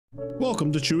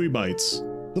Welcome to Chewy Bytes,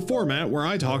 the format where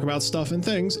I talk about stuff and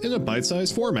things in a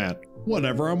bite-sized format,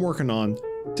 whatever I'm working on.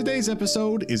 Today's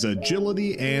episode is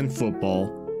agility and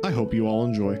football. I hope you all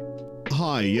enjoy.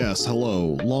 Hi, yes,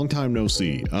 hello, long time no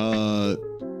see.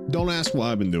 Don't ask what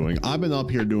I've been doing. I've been up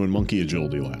here doing monkey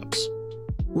agility laps.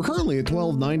 We're currently at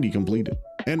 1290 completed.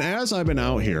 And as I've been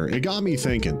out here, it got me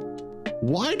thinking,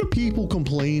 why do people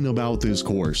complain about this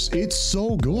course? It's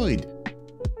so good.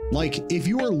 Like, if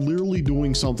you are literally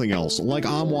doing something else, like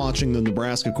I'm watching the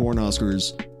Nebraska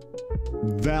Cornhuskers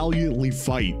valiantly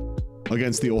fight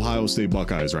against the Ohio State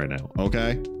Buckeyes right now,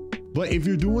 okay? But if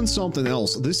you're doing something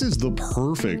else, this is the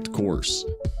perfect course.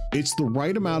 It's the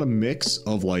right amount of mix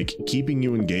of like keeping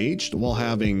you engaged while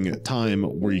having time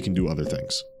where you can do other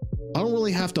things. I don't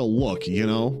really have to look, you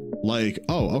know, like,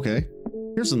 oh, okay,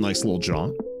 here's a nice little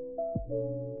jaunt.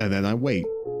 And then I wait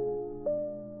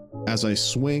as I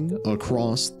swing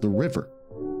across the river.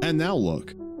 And now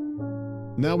look,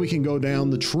 now we can go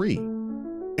down the tree.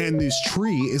 And this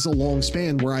tree is a long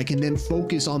span where I can then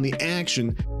focus on the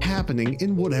action happening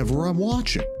in whatever I'm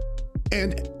watching.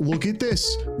 And look at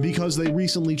this, because they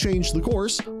recently changed the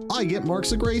course, I get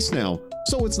marks of grace now.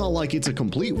 So it's not like it's a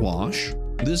complete wash.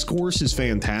 This course is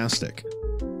fantastic.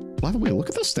 By the way, look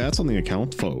at the stats on the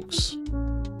account, folks.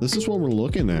 This is what we're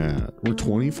looking at. We're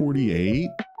 2048.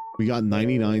 We got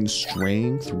 99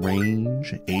 strength,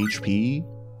 range, HP,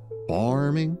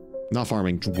 farming, not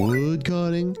farming, wood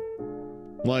cutting.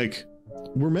 Like,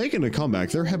 we're making a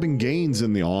comeback. There have been gains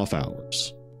in the off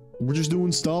hours. We're just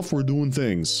doing stuff. We're doing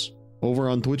things over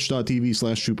on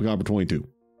twitch.tv/chupacabra22.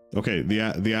 Okay,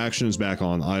 the action is back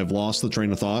on. I have lost the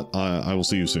train of thought. I will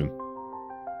see you soon.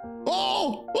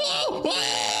 Oh,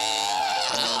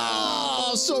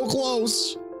 so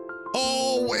close.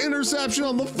 Oh, interception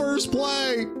on the first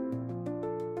play.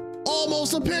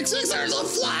 Almost a pick six. There's a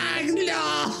flag. No.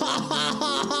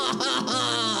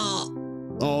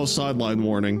 Oh, sideline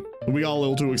warning. We got a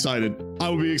little too excited. I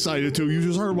would be excited too. You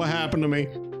just heard what happened to me.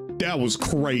 That was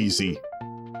crazy.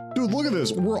 Dude, look at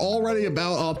this. We're already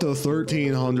about up to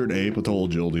 1,300 Ape Atoll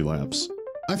Agility laps.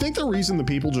 I think the reason the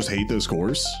people just hate this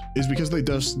course is because they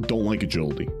just don't like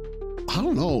agility. I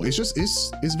don't know. It's just,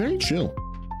 it's very chill.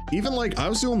 Even like I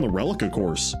was doing the Relica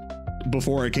course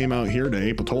before I came out here to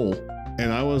Ape Atoll,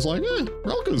 and I was like,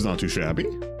 Relica's not too shabby. I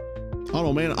don't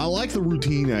know, man. I like the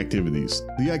routine activities.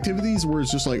 The activities where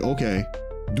it's just like, okay,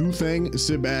 do thing,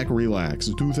 sit back, relax.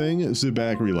 Do thing, sit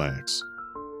back, relax.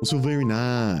 So very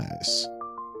nice,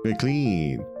 very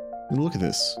clean. And look at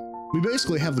this. We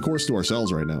basically have the course to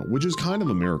ourselves right now, which is kind of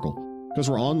a miracle because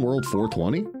we're on world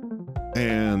 420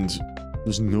 and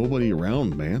there's nobody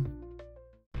around, man.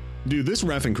 Dude, this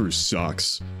reffing crew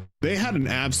sucks. They had an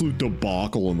absolute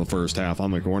debacle in the first half on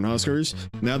the Cornhuskers.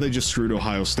 Now they just screwed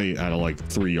Ohio State out of like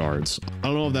 3 yards. I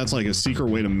don't know if that's like a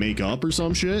secret way to make up or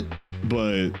some shit,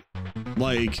 but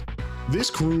like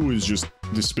this crew is just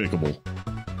despicable.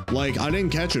 Like I didn't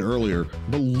catch it earlier,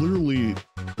 but literally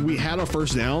we had a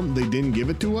first down. They didn't give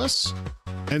it to us.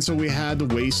 And so we had to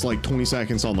waste like 20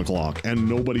 seconds on the clock and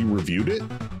nobody reviewed it.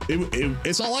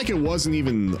 It's not like it wasn't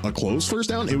even a close first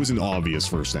down. It was an obvious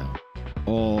first down.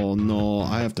 Oh no,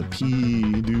 I have to pee,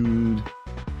 dude.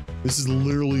 This is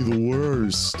literally the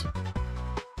worst.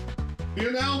 The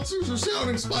announcers are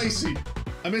sounding spicy.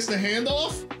 I missed a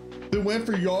handoff that went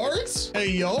for yards. Hey,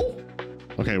 yo.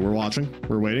 Okay, we're watching.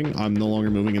 We're waiting. I'm no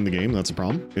longer moving in the game. That's a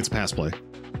problem. It's pass play.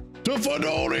 To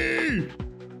Fedoni!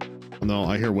 No,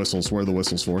 I hear whistles. Where are the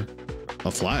whistles for?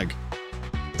 A flag.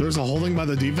 There's a holding by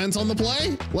the defense on the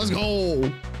play? Let's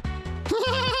go.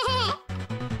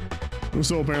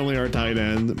 So apparently our tight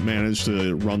end managed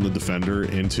to run the defender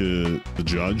into the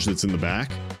judge that's in the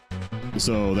back.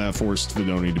 So that forced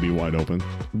Fedoni to be wide open.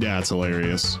 That's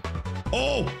hilarious.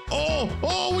 Oh,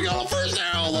 we got a first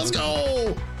down. Let's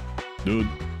go. Dude,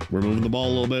 we're moving the ball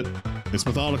a little bit. It's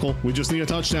methodical. We just need a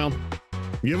touchdown.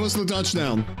 Give us the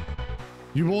touchdown.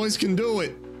 You boys can do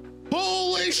it.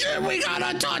 Holy shit, we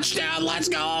got a touchdown. Let's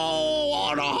go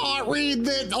on a hot read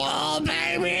that. Oh,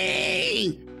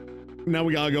 baby. Now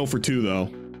we gotta go for 2 though.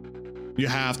 You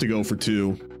have to go for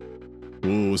 2.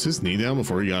 Whoa, was his knee down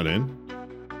before he got in?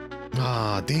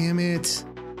 Ah, damn it.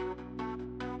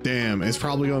 Damn, it's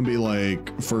probably gonna be like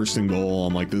 1st and goal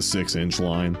on like the 6-inch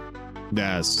line.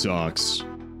 That sucks.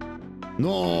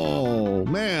 No,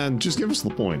 man, just give us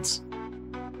the points.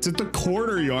 It's at the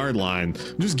quarter-yard line.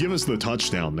 Just give us the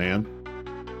touchdown, man.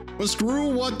 But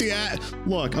screw what the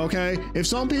look, okay? If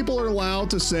some people are allowed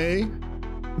to say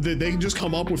that they can just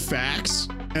come up with facts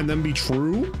and then be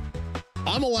true,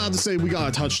 I'm allowed to say we got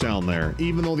a touchdown there,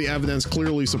 even though the evidence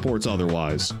clearly supports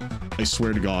otherwise. I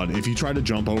swear to God, if you try to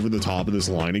jump over the top of this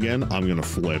line again, I'm gonna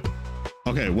flip.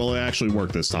 Okay, well, it actually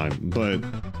worked this time, but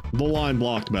the line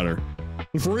blocked better.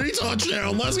 Free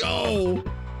touchdown, let's go!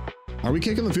 Are we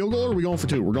kicking the field goal or are we going for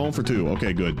two? We're going for two.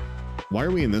 Okay, good. Why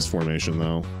are we in this formation,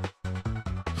 though?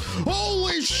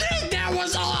 Holy shit, that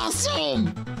was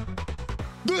awesome!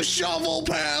 The shovel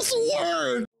pass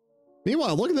worked!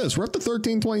 Meanwhile, look at this. We're up to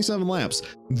 1327 laps.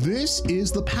 This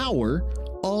is the power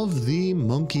of the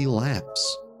monkey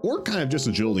laps. Or kind of just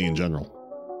agility in general.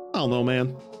 I don't know,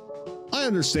 man. I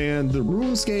understand that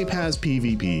RuneScape has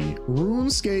PvP.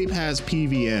 RuneScape has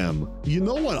PvM. You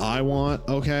know what I want,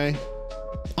 okay?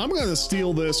 I'm gonna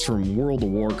steal this from World of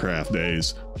Warcraft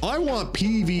days. I want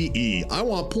PvE. I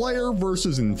want player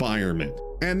versus environment.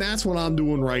 And that's what I'm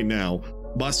doing right now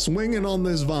by swinging on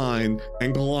this vine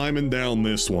and climbing down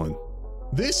this one.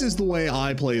 This is the way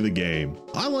I play the game.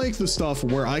 I like the stuff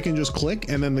where I can just click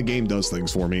and then the game does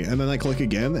things for me, and then I click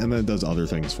again and then it does other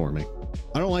things for me.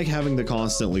 I don't like having to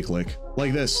constantly click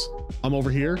like this. I'm over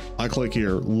here, I click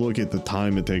here. Look at the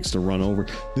time it takes to run over.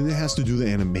 Then it has to do the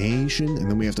animation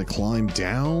and then we have to climb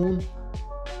down.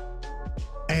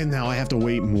 And now I have to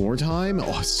wait more time.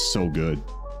 Oh, it's so good.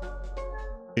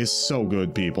 It's so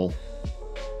good, people.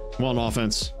 Come on,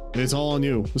 offense. It's all on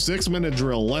you. 6-minute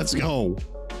drill. Let's go.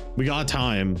 We got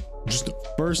time. Just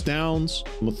first downs,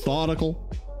 methodical.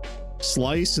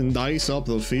 Slice and dice up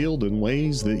the field in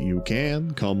ways that you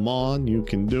can. Come on, you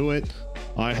can do it.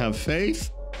 I have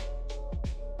faith.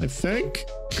 I think.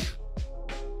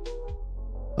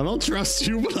 I don't trust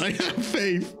you, but I have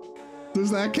faith.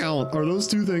 Does that count? Are those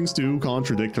two things too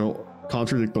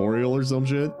contradictorial or some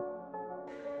shit?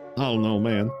 I don't know,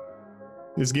 man.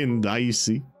 It's getting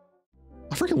dicey.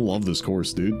 I freaking love this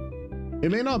course, dude. It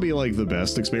may not be like the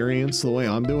best experience the way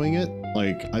I'm doing it.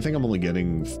 Like, I think I'm only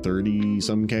getting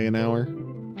 30-some-K an hour.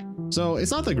 So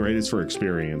it's not the greatest for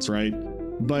experience, right?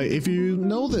 But if you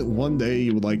know that one day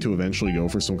you would like to eventually go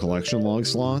for some collection log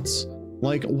slots,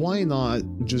 like, why not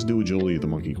just do agility at the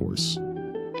monkey course?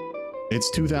 It's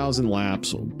 2,000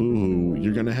 laps, boo-hoo,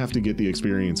 you're gonna have to get the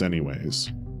experience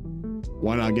anyways.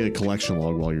 Why not get a collection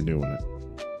log while you're doing it?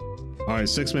 All right,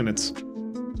 6 minutes.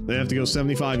 They have to go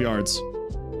 75 yards.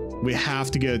 We have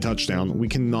to get a touchdown. We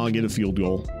cannot get a field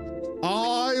goal.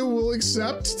 I will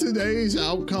accept today's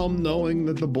outcome knowing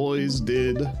that the boys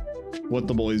did what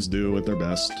the boys do at their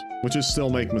best, which is still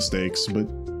make mistakes, but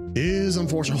is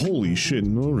unfortunate. Holy shit,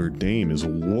 Notre Dame is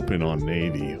whooping on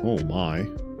Navy. Oh my.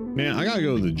 Man, I gotta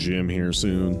go to the gym here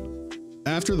soon.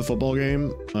 After the football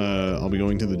game, I'll be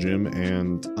going to the gym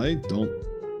and I don't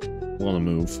want to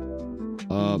move.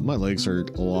 My legs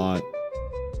hurt a lot.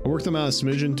 I worked them out a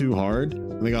smidgen too hard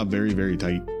and they got very, very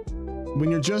tight. When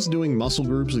you're just doing muscle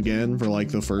groups again for like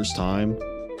the first time,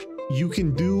 you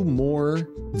can do more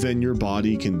than your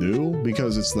body can do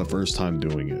because it's the first time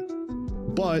doing it.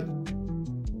 But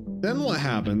then what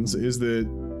happens is that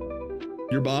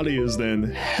your body is then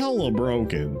hella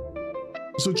broken.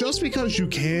 So just because you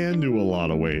can do a lot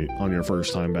of weight on your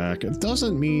first time back, it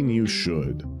doesn't mean you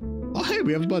should. Oh, hey,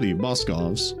 we have a buddy,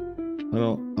 Boscov's. I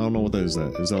don't know what that is.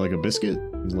 Is that like a biscuit?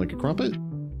 Is it like a crumpet?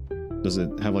 Does it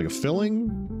have like a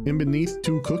filling in beneath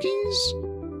two cookies?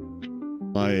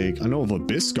 Like, I know of a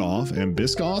Biscoff and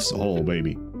Biscoffs. Oh,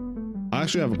 baby. I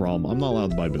actually have a problem. I'm not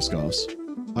allowed to buy Biscoffs.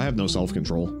 I have no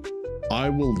self-control. I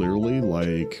will literally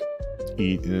like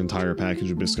eat an entire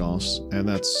package of Biscoffs, and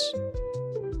that's,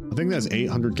 I think that's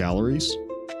 800 calories.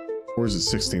 Or is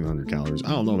it 1600 calories? I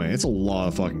don't know, man. It's a lot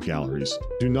of fucking calories.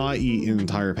 Do not eat an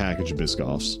entire package of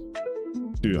Biscoffs.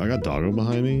 Dude, I got Doggo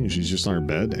behind me. She's just on her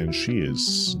bed and she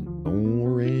is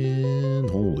snoring.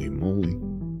 Holy moly.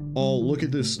 Oh, look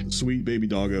at this sweet baby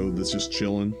doggo that's just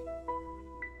chilling.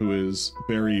 Who is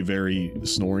very, very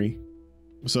snory.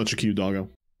 Such a cute doggo.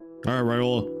 All right,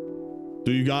 Raiola.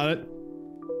 Do you got it?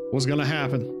 What's gonna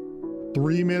happen?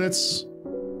 3 minutes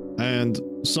and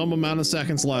some amount of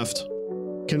seconds left.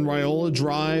 Can Raiola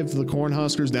drive the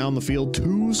Cornhuskers down the field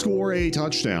to score a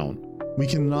touchdown? We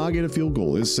cannot get a field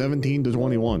goal. It's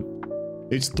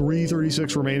 17-21. It's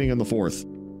 3:36 remaining in the fourth.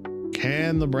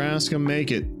 Can Nebraska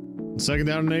make it? Second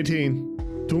down and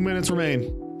 18. 2 minutes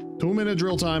remain. 2-minute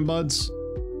drill time, buds.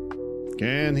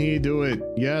 Can he do it?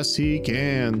 Yes, he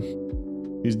can.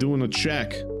 He's doing a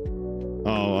check.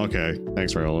 Oh, okay.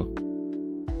 Thanks, Raiola.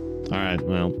 All right,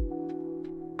 well.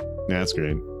 Yeah, that's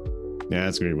great. Yeah,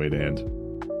 that's a great way to end.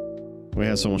 We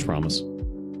had so much promise.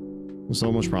 So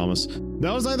much promise.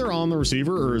 That was either on the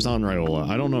receiver or is on Raiola.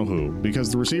 I don't know who, because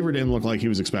the receiver didn't look like he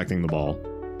was expecting the ball.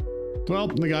 Well,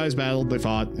 the guys battled, they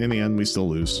fought. In the end, we still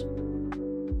lose.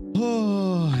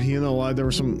 Oh, you know what?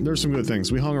 There's some good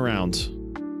things. We hung around.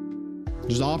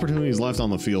 There's opportunities left on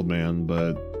the field, man,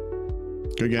 but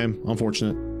good game.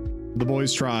 Unfortunate. The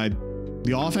boys tried.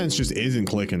 The offense just isn't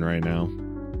clicking right now.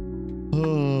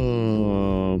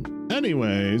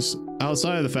 Anyways,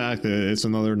 outside of the fact that it's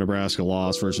another Nebraska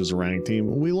loss versus a ranked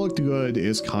team, we looked good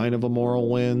is kind of a moral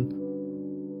win.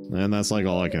 And that's like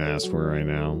all I can ask for right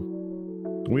now.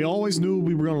 We always knew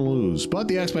we were going to lose, but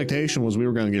the expectation was we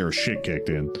were going to get our shit kicked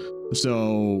in.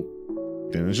 So,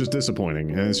 and it's just disappointing,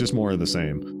 and it's just more of the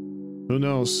same. Who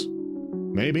knows?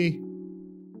 Maybe.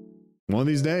 One of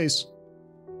these days.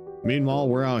 Meanwhile,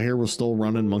 we're out here, we're still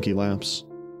running monkey laps.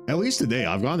 At least today,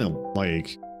 I've gotten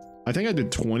like, I think I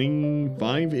did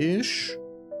 25-ish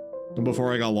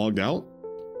before I got logged out.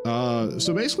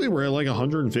 So basically we're at like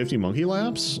 150 monkey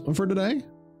laps for today.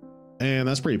 And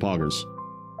that's pretty poggers.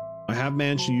 I have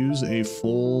managed to use a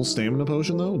full stamina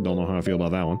potion though. Don't know how I feel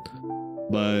about that one.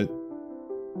 But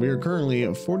we are currently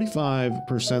at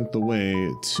 45% the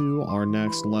way to our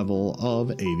next level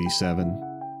of 87.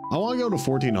 I want to go to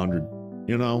 1400.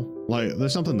 You know, like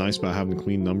there's something nice about having a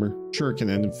clean number. Sure, it can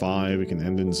end in 5, it can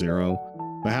end in 0.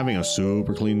 But having a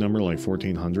super clean number like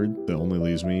 1400 that only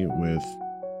leaves me with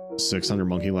 600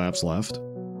 monkey laps left.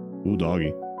 Ooh,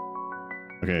 doggy.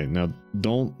 Okay, now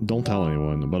don't tell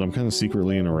anyone, but I'm kind of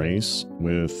secretly in a race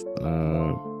with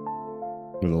a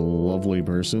lovely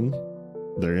person.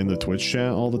 They're in the Twitch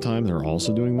chat all the time. They're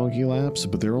also doing monkey laps,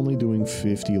 but they're only doing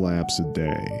 50 laps a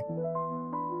day.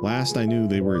 Last I knew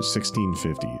they were at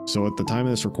 1650. So at the time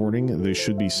of this recording, they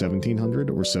should be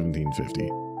 1700 or 1750,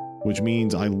 which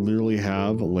means I literally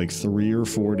have like 3 or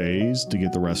 4 days to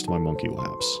get the rest of my monkey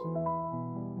laps.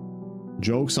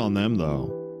 Joke's on them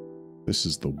though. This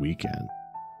is the weekend.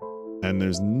 And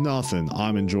there's nothing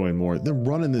I'm enjoying more than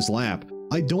running this lap.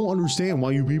 I don't understand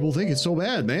why you people think it's so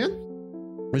bad, man.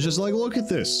 It's just like, look at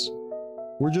this.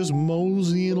 We're just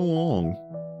moseying along.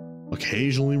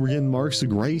 Occasionally we're getting marks of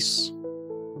grace.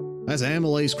 That's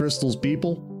amylase crystals,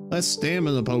 people. That's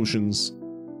stamina potions.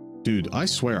 Dude, I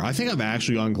swear, I think I've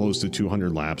actually gotten close to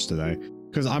 200 laps today.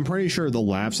 Because I'm pretty sure the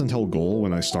laps until goal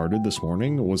when I started this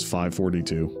morning was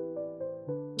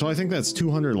 542. So I think that's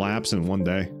 200 laps in one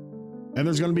day. And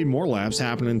there's going to be more laps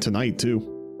happening tonight too.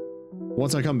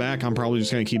 Once I come back, I'm probably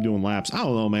just going to keep doing laps. I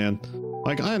don't know, man.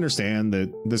 Like, I understand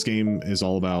that this game is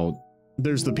all about,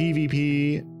 there's the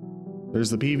PvP, there's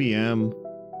the PvM,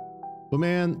 but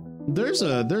man, there's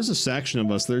a section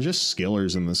of us that are just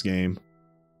skillers in this game.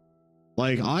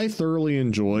 Like, I thoroughly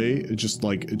enjoy just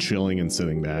like chilling and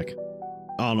sitting back.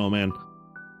 I don't know, man.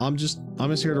 I'm just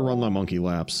here to run my monkey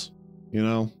laps, you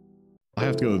know? I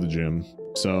have to go to the gym.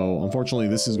 So unfortunately,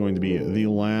 this is going to be the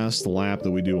last lap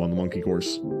that we do on the monkey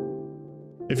course.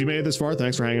 If you made it this far,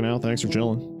 thanks for hanging out. Thanks for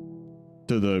chilling.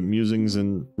 To the musings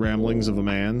and ramblings of a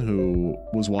man who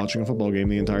was watching a football game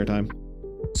the entire time.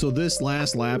 So this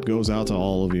last lap goes out to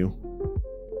all of you.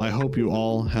 I hope you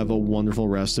all have a wonderful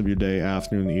rest of your day,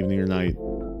 afternoon, evening, or night.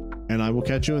 And I will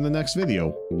catch you in the next video.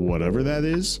 Whatever that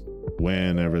is,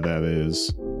 whenever that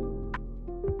is. Look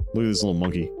at this little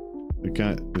monkey.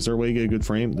 Is there a way to get a good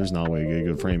frame? There's not a way to get a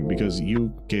good frame because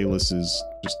you, Galus, is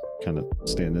just kind of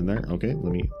standing there. Okay,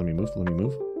 let me move.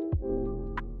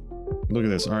 Look at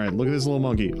this. All right, look at this little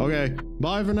monkey. Okay,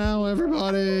 bye for now,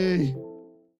 everybody.